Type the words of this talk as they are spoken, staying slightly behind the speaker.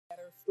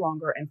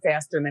stronger and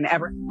faster than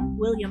ever.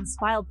 Williams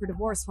filed for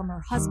divorce from her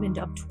husband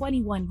of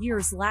 21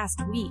 years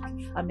last week,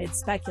 amid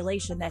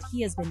speculation that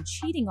he has been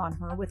cheating on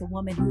her with a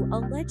woman who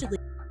allegedly...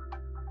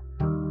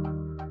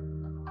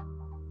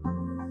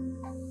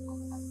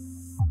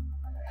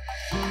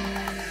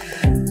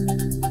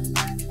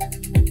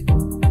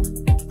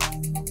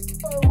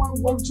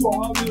 Welcome to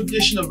a new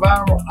edition of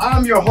Viral.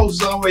 I'm your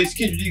host, as always,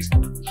 Kendrick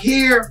Deeks,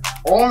 here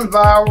on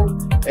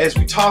Viral as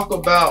we talk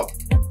about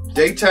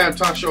daytime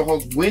talk show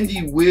host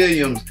Wendy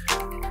Williams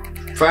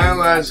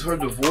finalizes her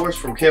divorce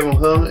from Kevin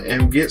Hunter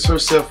and gets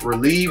herself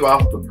relieved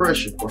off the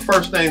pressure. But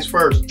first things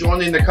first,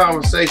 join in the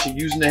conversation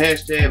using the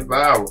hashtag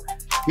Viral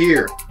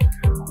here,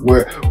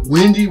 where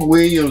Wendy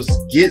Williams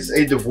gets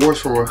a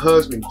divorce from her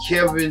husband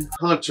Kevin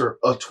Hunter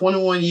of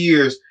 21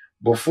 years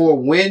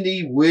before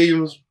Wendy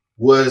Williams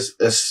was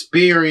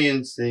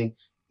experiencing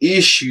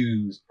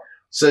issues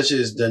such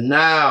as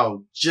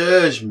denial,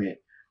 judgment,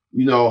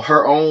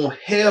 her own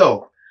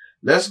health.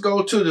 Let's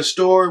go to the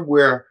story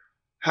where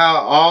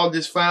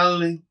Wendy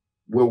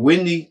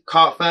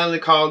finally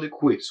called it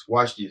quits.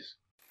 Watch this.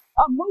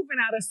 I'm moving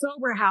out of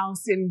sober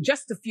house in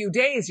just a few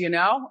days,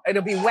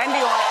 It'll be Wendy on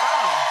her own.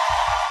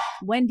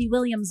 Wendy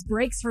Williams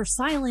breaks her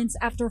silence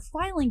after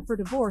filing for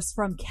divorce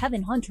from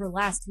Kevin Hunter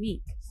last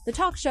week. The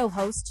talk show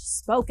host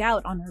spoke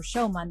out on her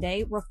show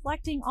Monday,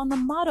 reflecting on the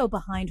motto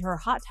behind her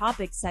Hot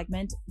Topics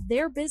segment,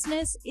 "Their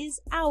business is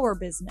our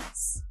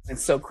business."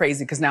 It's so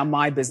crazy because now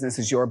my business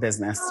is your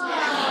business.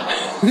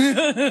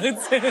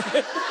 It's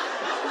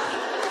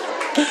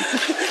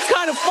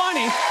kind of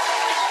funny.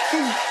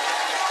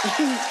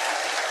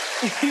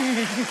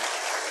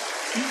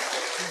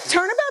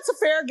 Turnabout's a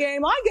fair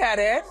game. I get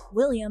it.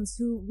 Williams,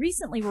 who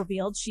recently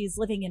revealed she's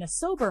living in a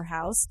sober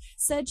house,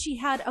 said she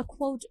had a,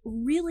 quote,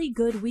 really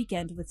good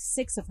weekend with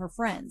 6 of her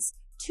friends,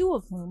 2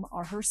 of whom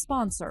are her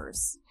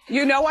sponsors.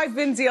 I've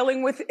been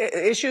dealing with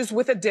issues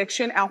with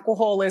addiction,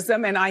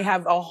 alcoholism, and I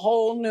have a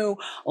whole new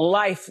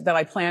life that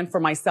I plan for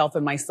myself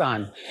and my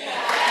son.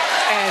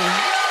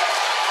 And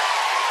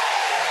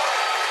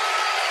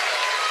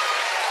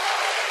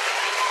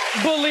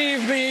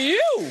believe me,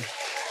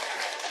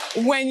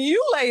 when you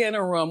lay in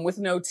a room with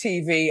no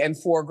TV and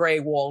 4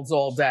 gray walls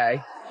all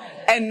day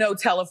and no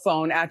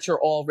telephone at your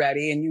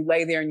already, and you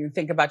lay there and you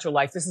think about your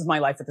life, this is my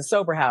life at the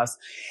sober house.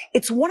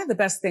 It's one of the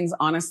best things,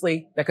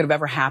 honestly, that could have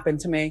ever happened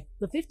to me.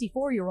 The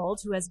 54-year-old,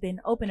 who has been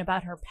open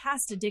about her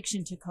past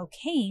addiction to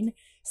cocaine,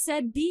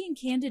 said being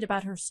candid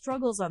about her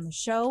struggles on the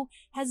show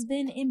has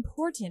been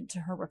important to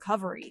her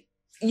recovery.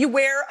 You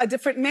wear a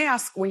different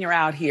mask when you're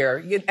out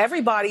here.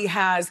 Everybody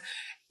has,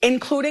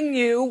 including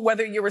you,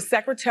 whether you're a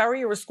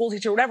secretary or a school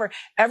teacher, whatever,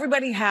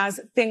 everybody has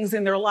things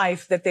in their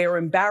life that they are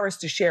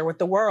embarrassed to share with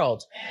the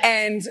world.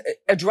 And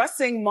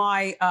addressing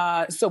my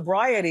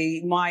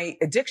sobriety, my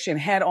addiction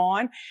head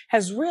on,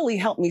 has really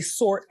helped me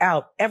sort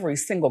out every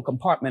single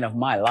compartment of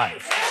my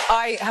life.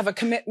 I have a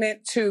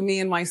commitment to me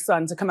and my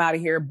son to come out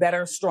of here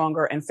better,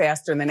 stronger, and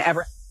faster than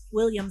ever.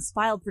 Williams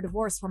filed for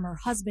divorce from her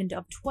husband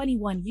of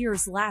 21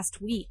 years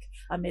last week,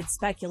 amid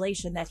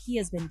speculation that he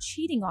has been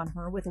cheating on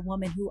her with a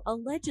woman who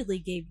allegedly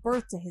gave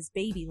birth to his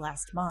baby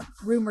last month.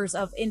 Rumors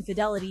of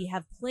infidelity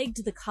have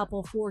plagued the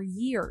couple for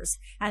years,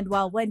 and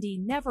while Wendy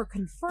never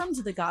confirmed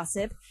the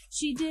gossip,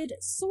 she did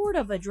sort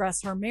of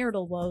address her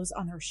marital woes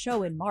on her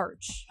show in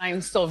March. I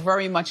am still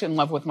very much in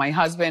love with my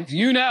husband.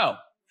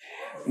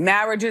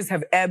 Marriages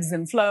have ebbs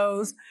and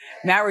flows.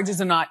 Marriages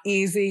are not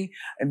easy.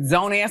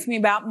 Don't ask me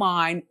about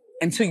mine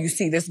until you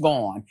see this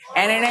gone.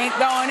 And it ain't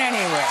going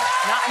anywhere.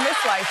 Not in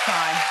this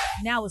lifetime.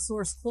 Now a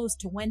source close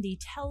to Wendy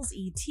tells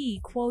ET,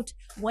 quote,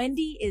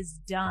 "Wendy is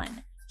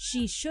done.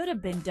 She should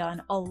have been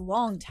done a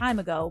long time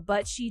ago,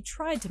 but she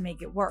tried to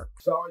make it work."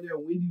 Sorry that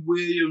Wendy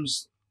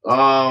Williams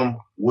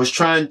was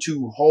trying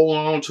to hold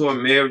on to her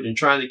marriage and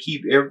trying to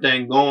keep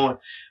everything going,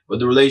 but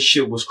the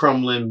relationship was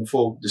crumbling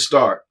before the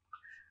start.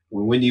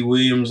 When Wendy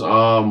Williams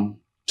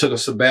took a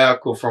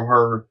sabbatical from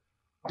her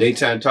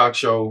daytime talk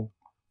show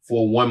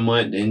for 1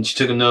 month, and she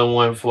took another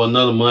one for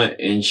another month,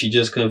 and she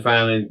just couldn't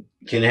have it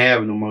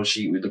no more.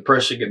 The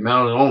pressure get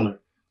mounted on her.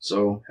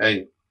 So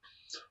hey,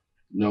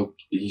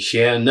 she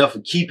had enough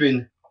of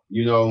keeping,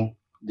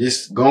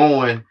 this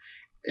going,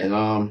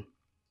 and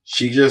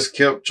she just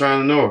kept trying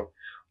to know her.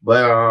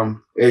 But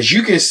as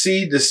you can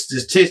see, the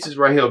statistics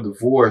right here of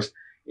divorce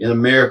in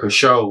America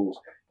shows,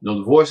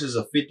 divorce is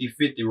a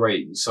 50-50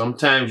 rate.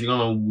 Sometimes you're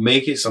gonna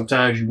make it,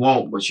 sometimes you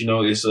won't, but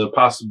it's a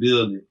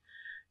possibility.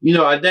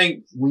 I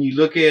think when you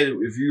look at it,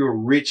 if you're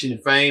rich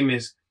and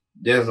famous,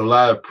 there's a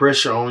lot of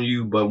pressure on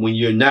you. But when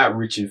you're not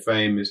rich and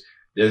famous,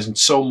 there's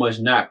so much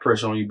not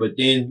pressure on you. But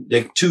then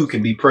there too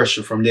can be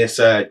pressure from that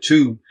side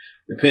too,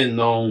 depending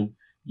on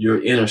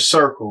your inner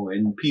circle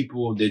and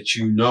people that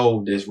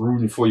that's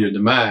rooting for your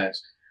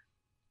demise.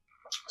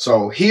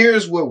 So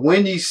here's what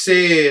Wendy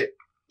said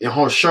in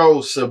her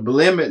show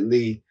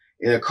subliminally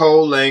in a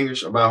cold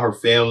language about her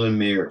family and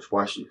marriage.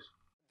 Watch this. Their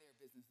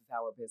business is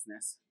our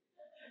business.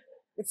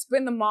 It's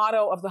been the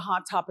motto of the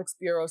Hot Topics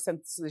Bureau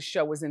since the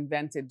show was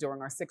invented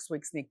during our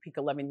 6-week sneak peek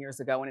 11 years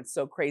ago. And it's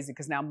so crazy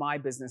because now my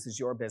business is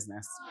your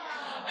business.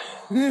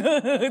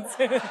 It's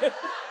kind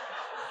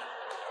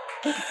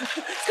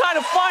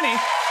of funny.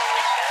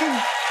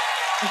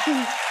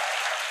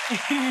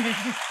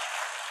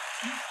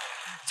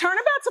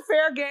 Turnabout's a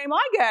fair game.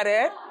 I get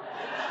it.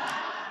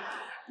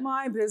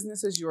 My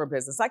business is your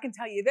business. I can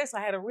tell you this.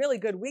 I had a really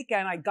good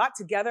weekend. I got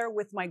together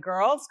with my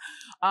girls.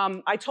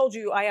 I told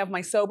you I have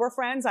my sober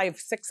friends. I have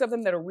 6 of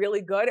them that are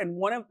really good,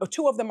 and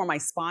 2 of them are my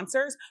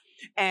sponsors.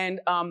 And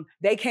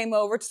they came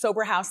over to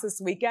Sober House this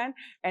weekend,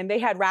 and they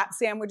had wrap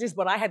sandwiches,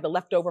 but I had the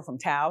leftover from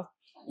Tao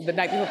the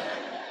night before.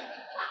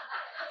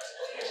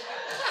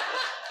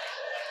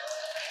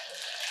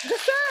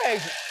 Just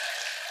saying.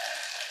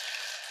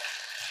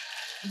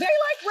 They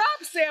like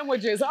wrap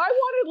sandwiches. I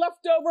wanted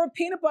leftover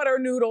peanut butter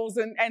noodles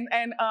and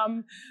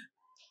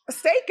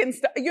steak and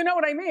stuff. You know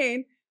what I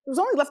mean? It was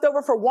only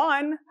leftover for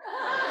 1.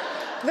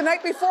 The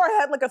night before, I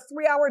had like a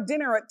 3-hour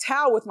dinner at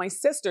Tao with my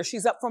sister.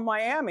 She's up from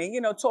Miami,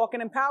 you know,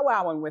 talking and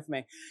powwowing with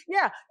me.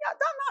 Yeah,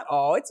 not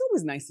all. It's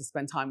always nice to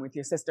spend time with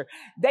your sister.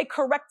 They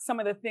correct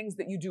some of the things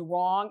that you do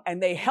wrong, and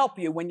they help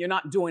you when you're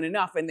not doing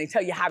enough, and they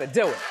tell you how to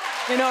do it.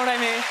 You know what I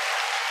mean?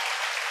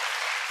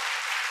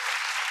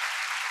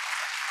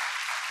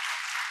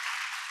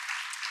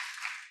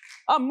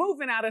 I'm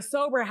moving out of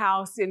Sober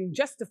House in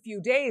just a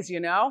few days, you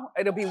know?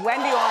 It'll be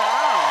Wendy on her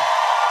own.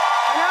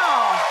 I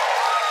know.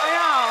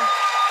 Well,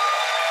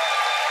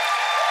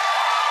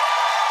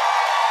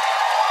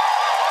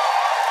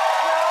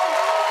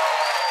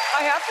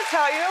 I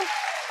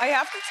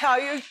have to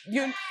tell you,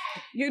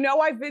 you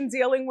know I've been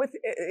dealing with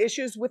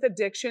issues with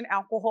addiction,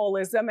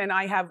 alcoholism, and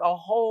I have a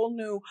whole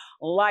new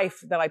life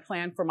that I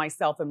plan for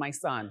myself and my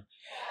son.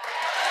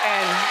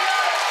 And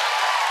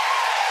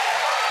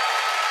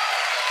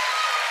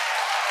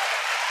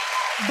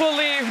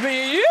believe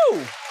me,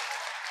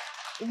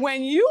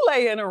 when you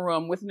lay in a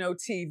room with no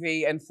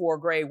TV and 4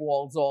 gray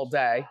walls all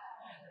day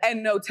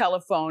and no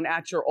telephone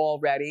at your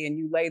already, and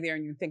you lay there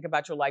and you think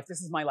about your life,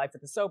 this is my life at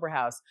the Sober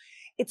House.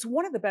 It's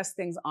one of the best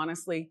things,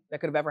 honestly,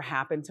 that could have ever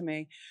happened to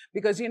me.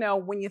 Because, you know,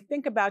 when you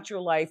think about your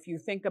life, you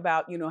think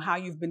about, you know, how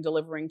you've been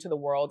delivering to the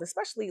world,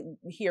 especially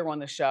here on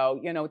the show.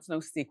 You know, it's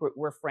no secret,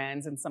 we're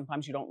friends, and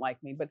sometimes you don't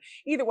like me. But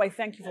either way,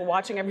 thank you for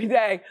watching every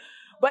day.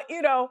 But,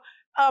 you know,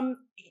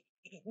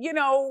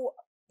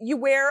 you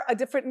wear a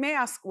different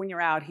mask when you're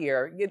out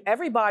here.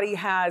 Everybody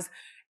has,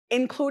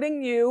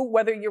 including you,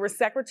 whether you're a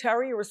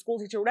secretary or a school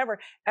teacher or whatever,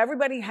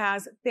 everybody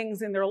has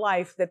things in their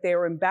life that they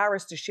are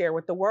embarrassed to share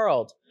with the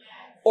world,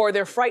 or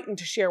they're frightened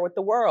to share with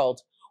the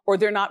world, or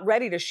they're not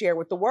ready to share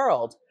with the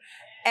world.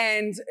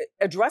 And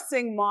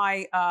addressing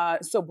my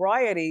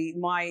sobriety,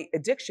 my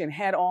addiction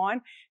head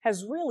on,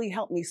 has really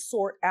helped me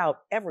sort out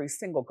every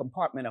single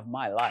compartment of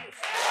my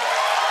life.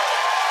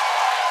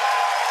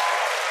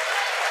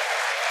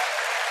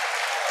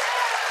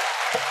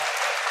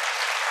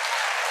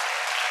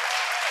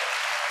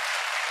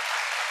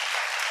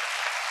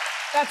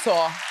 That's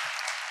all.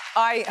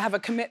 I have a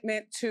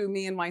commitment to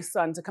me and my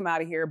son to come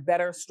out of here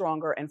better,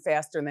 stronger, and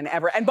faster than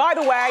ever. And by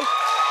the way,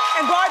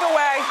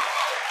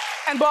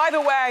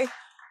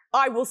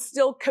 I will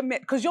still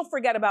commit, because you'll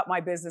forget about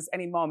my business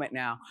any moment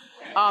now.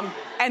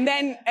 And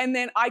then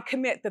I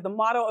commit that the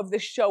motto of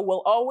this show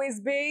will always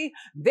be,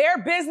 their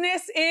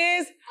business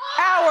is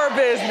our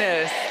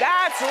business.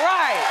 That's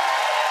right.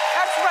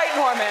 That's right,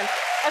 Norman.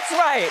 That's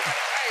right.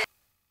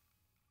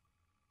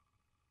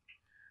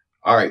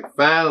 All right,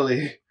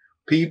 finally,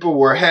 people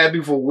were happy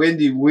for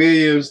Wendy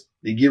Williams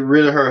to get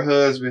rid of her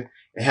husband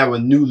and have a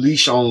new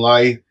leash on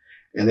life.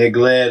 And they're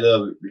glad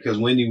of it because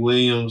Wendy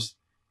Williams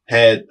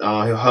had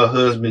her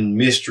husband,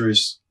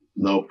 mistress,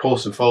 you know,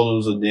 posting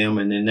photos of them.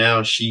 And then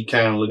now she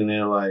kind of looking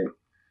at it like,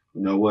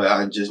 you know what,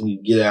 I just need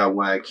to get out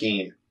while I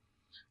can.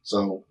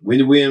 So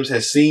Wendy Williams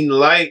has seen the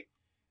light,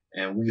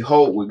 and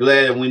we're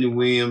glad that Wendy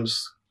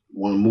Williams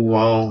want to move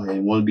on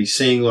and want to be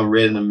single and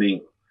ready to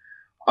mingle.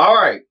 All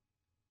right.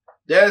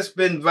 That's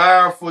been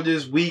viral for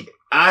this week.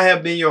 I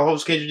have been your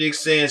host, Kendrick Dick,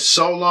 saying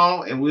so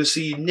long, and we'll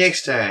see you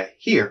next time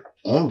here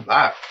on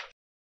Viral.